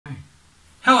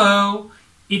Hello!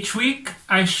 Each week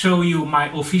I show you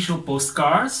my official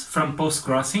postcards from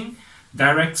Postcrossing,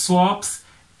 direct swaps,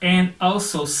 and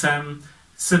also some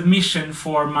submission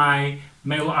for my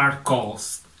mail art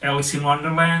calls, Alice in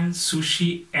Wonderland,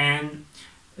 Sushi, and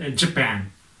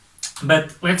Japan.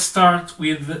 But let's start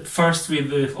first with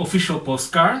the official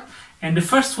postcard, and the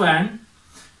first one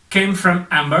came from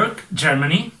Hamburg,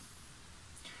 Germany,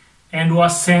 and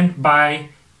was sent by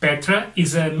Petra.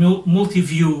 Is a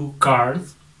multi-view card,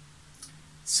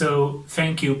 so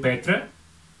thank you, Petra.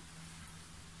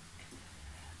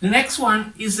 The next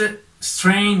one is a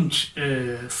strange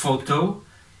photo.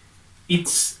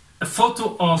 It's a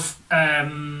photo of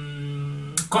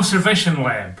conservation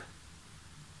lab.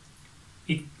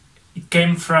 It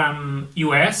came from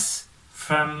US,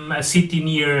 from a city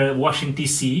near Washington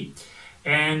DC,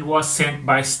 and was sent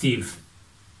by Steve.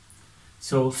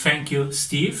 So thank you,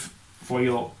 Steve, for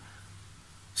your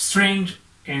strange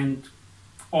and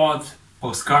odd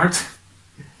postcard.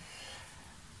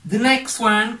 The next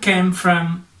one came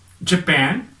from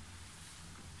Japan.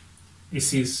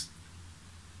 This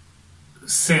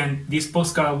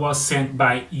postcard was sent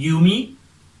by Yumi.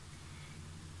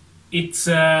 It's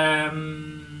a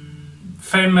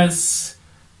famous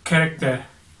character,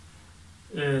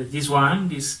 this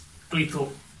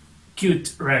little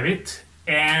cute rabbit,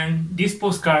 and this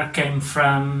postcard came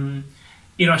from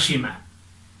Hiroshima.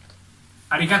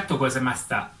 Arigato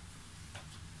gozaimashita.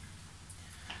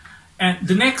 And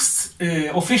the next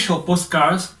official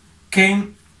postcards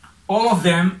came, all of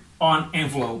them on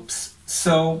envelopes.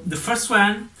 So the first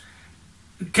one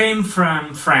came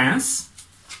from France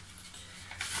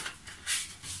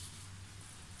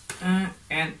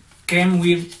and came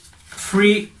with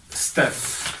free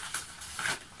stuff,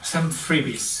 some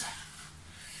freebies.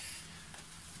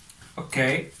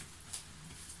 Okay.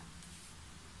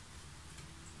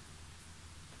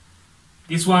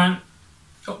 This one,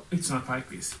 oh, it's not like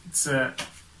this. It's a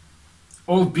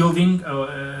old building.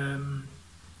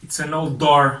 It's an old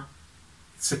door.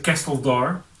 It's a castle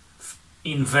door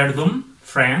in Verdun,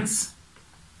 France.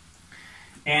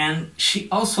 And she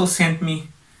also sent me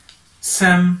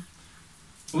some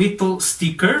little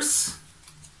stickers.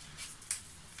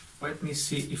 Let me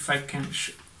see if I can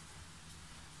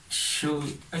show.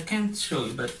 I can't show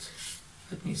you, but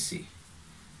let me see.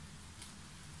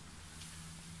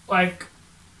 Like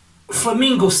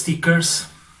flamingo stickers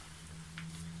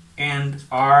and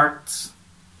art.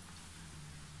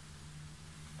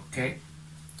 Okay.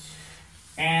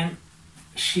 And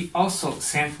she also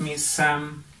sent me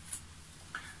some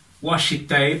washi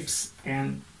tapes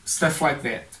and stuff like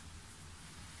that.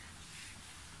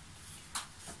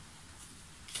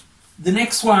 The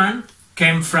next one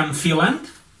came from Finland.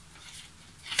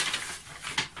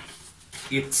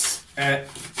 It's a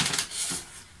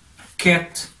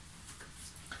cat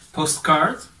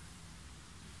postcard,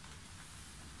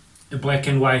 a black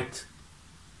and white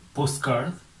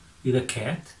postcard with a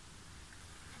cat,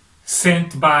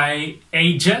 sent by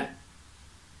Aja,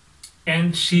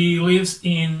 and she lives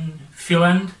in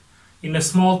Finland, in a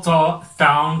small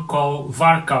town called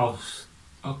Varkaus.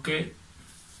 Okay,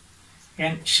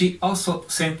 and she also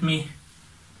sent me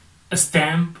a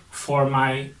stamp for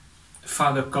my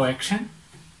father collection.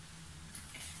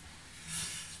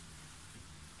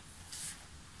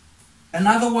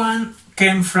 Another one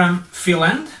came from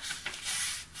Finland,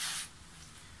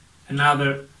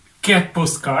 another cat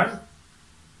postcard,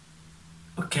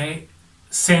 okay,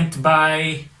 sent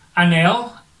by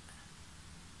Anel.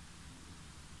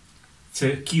 It's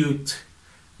a cute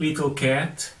little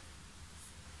cat,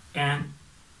 and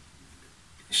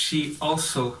she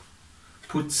also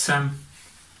put some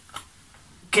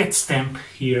cat stamp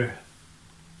here,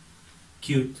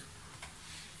 cute.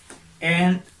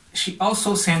 And she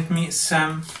also sent me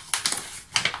some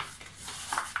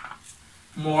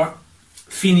more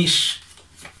Finnish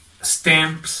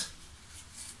stamps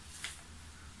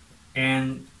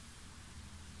and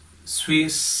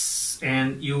Swiss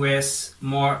and US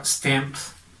more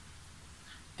stamps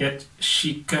that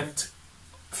she cut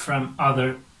from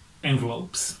other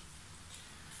envelopes.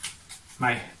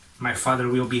 My father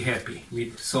will be happy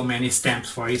with so many stamps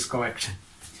for his collection.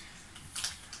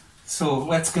 So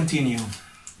let's continue.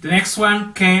 The next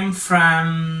one came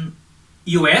from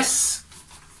US,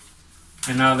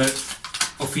 another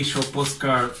official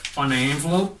postcard on an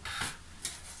envelope.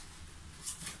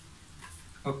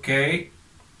 Okay,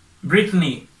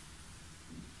 Brittany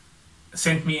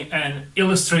sent me an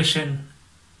illustration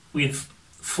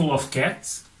full of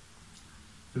cats.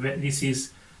 This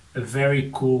is a very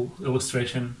cool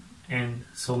illustration and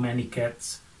so many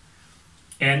cats.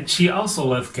 And she also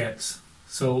loves cats,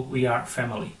 so we are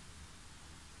family.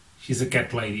 She's a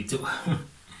cat lady too.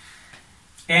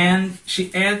 And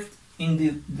she had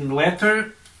in the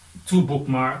letter 2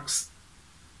 bookmarks.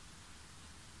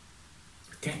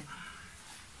 Okay.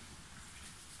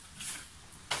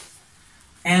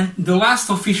 And the last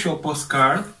official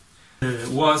postcard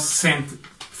was sent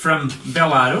from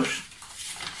Belarus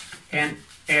and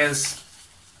has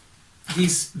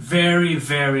this very,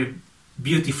 very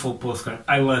beautiful postcard.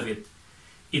 I love it.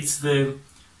 It's an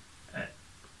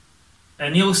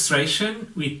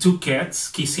illustration with 2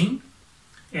 cats kissing,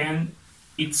 and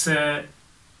it's a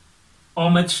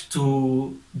homage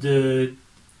to the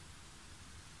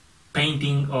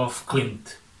painting of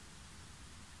Klimt.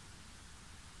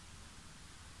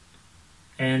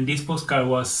 And this postcard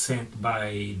was sent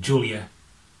by Julia.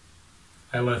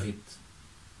 I love it.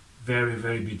 Very,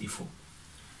 very beautiful.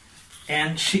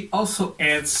 And she also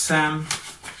adds some,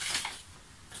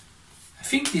 I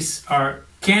think these are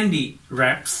candy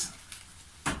wraps.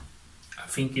 I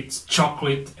think it's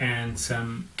chocolate and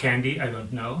some candy, I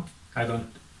don't know. I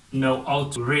don't know how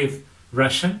to read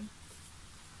Russian.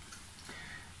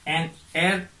 And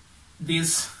add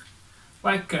this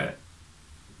like a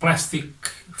plastic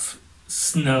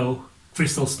snow,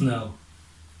 crystal snow.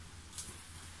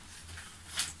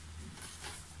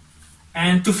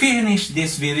 And to finish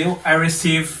this video, I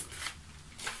received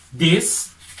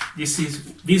this.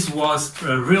 This was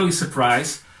a really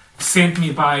surprise, sent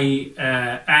me by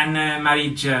Anna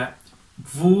Marija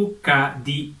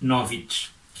Vukadinovic.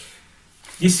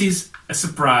 This is a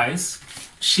surprise.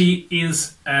 She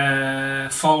is a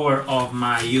follower of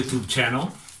my YouTube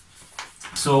channel,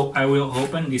 so I will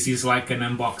open. This is like an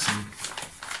unboxing.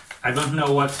 I don't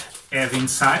know what I have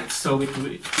inside, so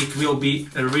it will be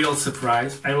a real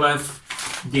surprise. I love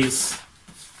this.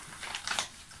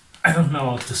 I don't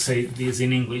know how to say this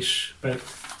in English, but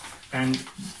and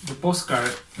the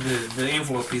postcard, the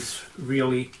envelope is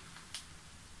really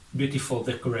beautiful,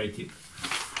 decorated.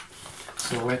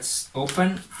 So let's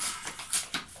open.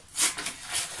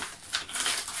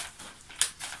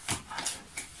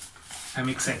 I'm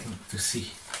excited to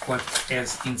see what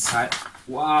has inside.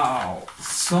 Wow,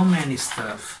 so many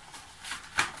stuff.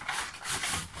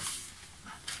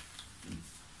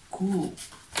 Cool.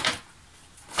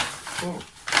 Oh,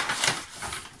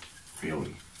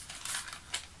 really?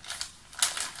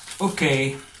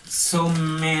 Okay, so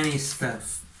many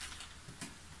stuff.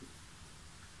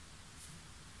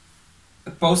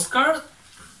 A postcard.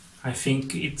 I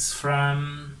think it's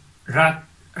from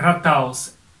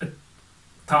Rathaus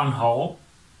Town Hall.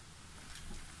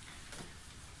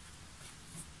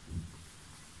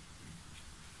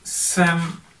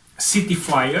 Some city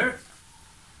flyer.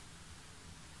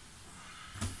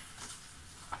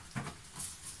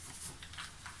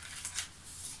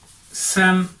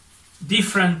 Some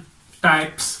different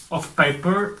types of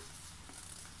paper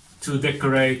to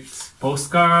decorate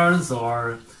postcards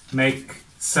or make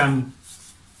some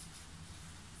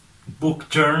book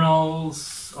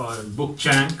journals or book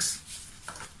chunks,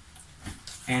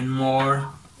 and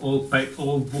more old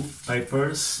book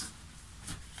papers,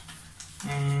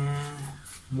 and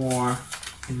more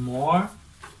and more.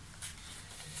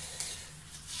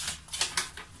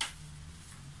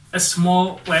 A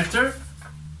small letter.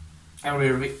 I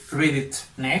will read it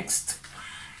next.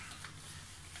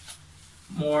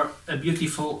 A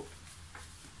beautiful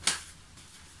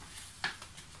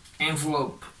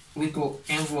envelope, little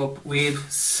envelope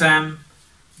with some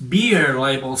beer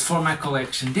labels for my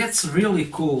collection. That's really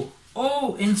cool.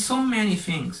 Oh, and so many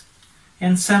things.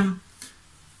 And some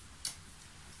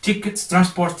tickets,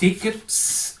 transport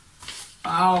tickets.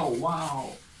 Oh,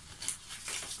 wow.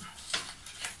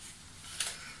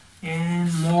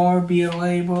 And more beer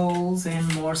labels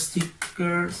and more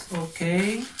stickers.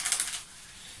 Okay.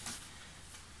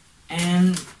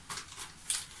 And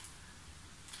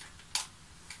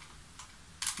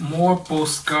more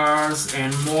postcards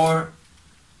and more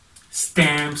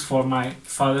stamps for my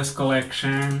father's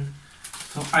collection.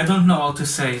 So I don't know how to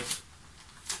say.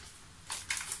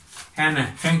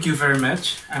 Anna, thank you very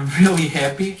much. I'm really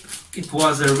happy. It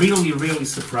was a really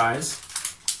surprise.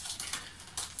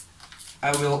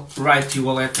 I will write you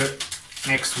a letter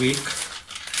next week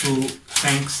to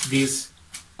thanks this.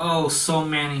 Oh, so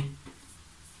many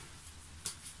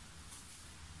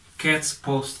cats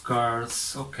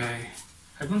postcards. Okay,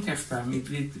 I don't have time.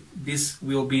 This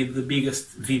will be the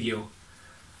biggest video.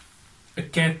 A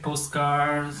cat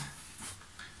postcard,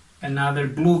 another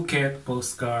blue cat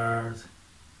postcard,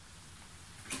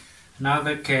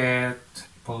 another cat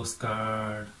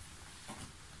postcard,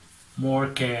 more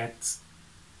cats.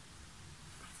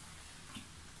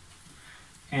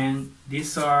 And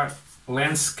these are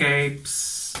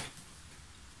landscapes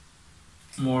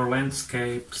more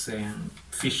landscapes and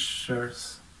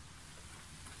fishers,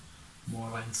 more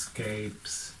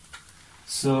landscapes.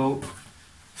 So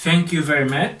thank you very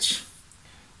much,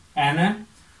 Anna.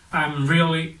 I'm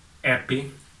really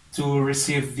happy to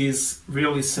receive this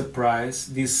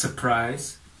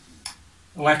surprise.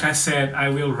 Like I said, I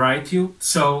will write you.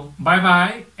 So bye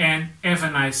bye and have a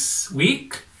nice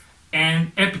week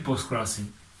and happy postcrossing.